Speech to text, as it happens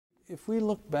if we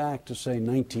look back to, say,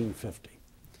 1950,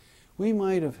 we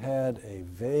might have had a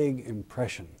vague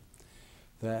impression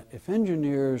that if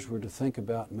engineers were to think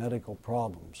about medical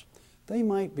problems, they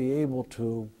might be able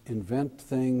to invent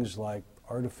things like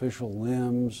artificial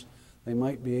limbs. They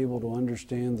might be able to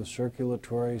understand the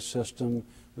circulatory system.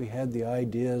 We had the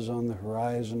ideas on the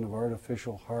horizon of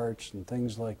artificial hearts and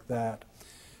things like that.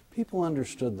 People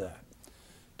understood that.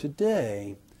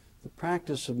 Today, the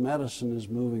practice of medicine is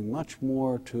moving much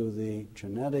more to the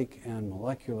genetic and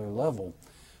molecular level.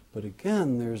 But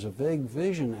again, there's a vague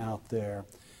vision out there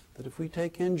that if we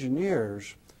take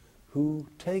engineers who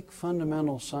take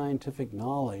fundamental scientific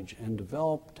knowledge and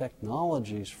develop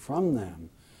technologies from them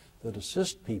that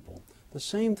assist people, the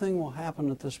same thing will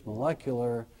happen at this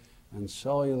molecular and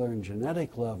cellular and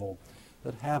genetic level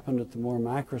that happened at the more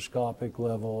macroscopic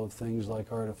level of things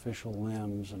like artificial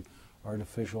limbs and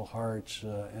artificial hearts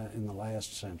in the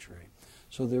last century.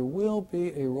 So there will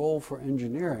be a role for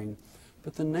engineering,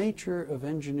 but the nature of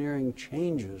engineering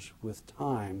changes with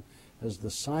time as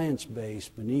the science base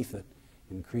beneath it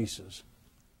increases.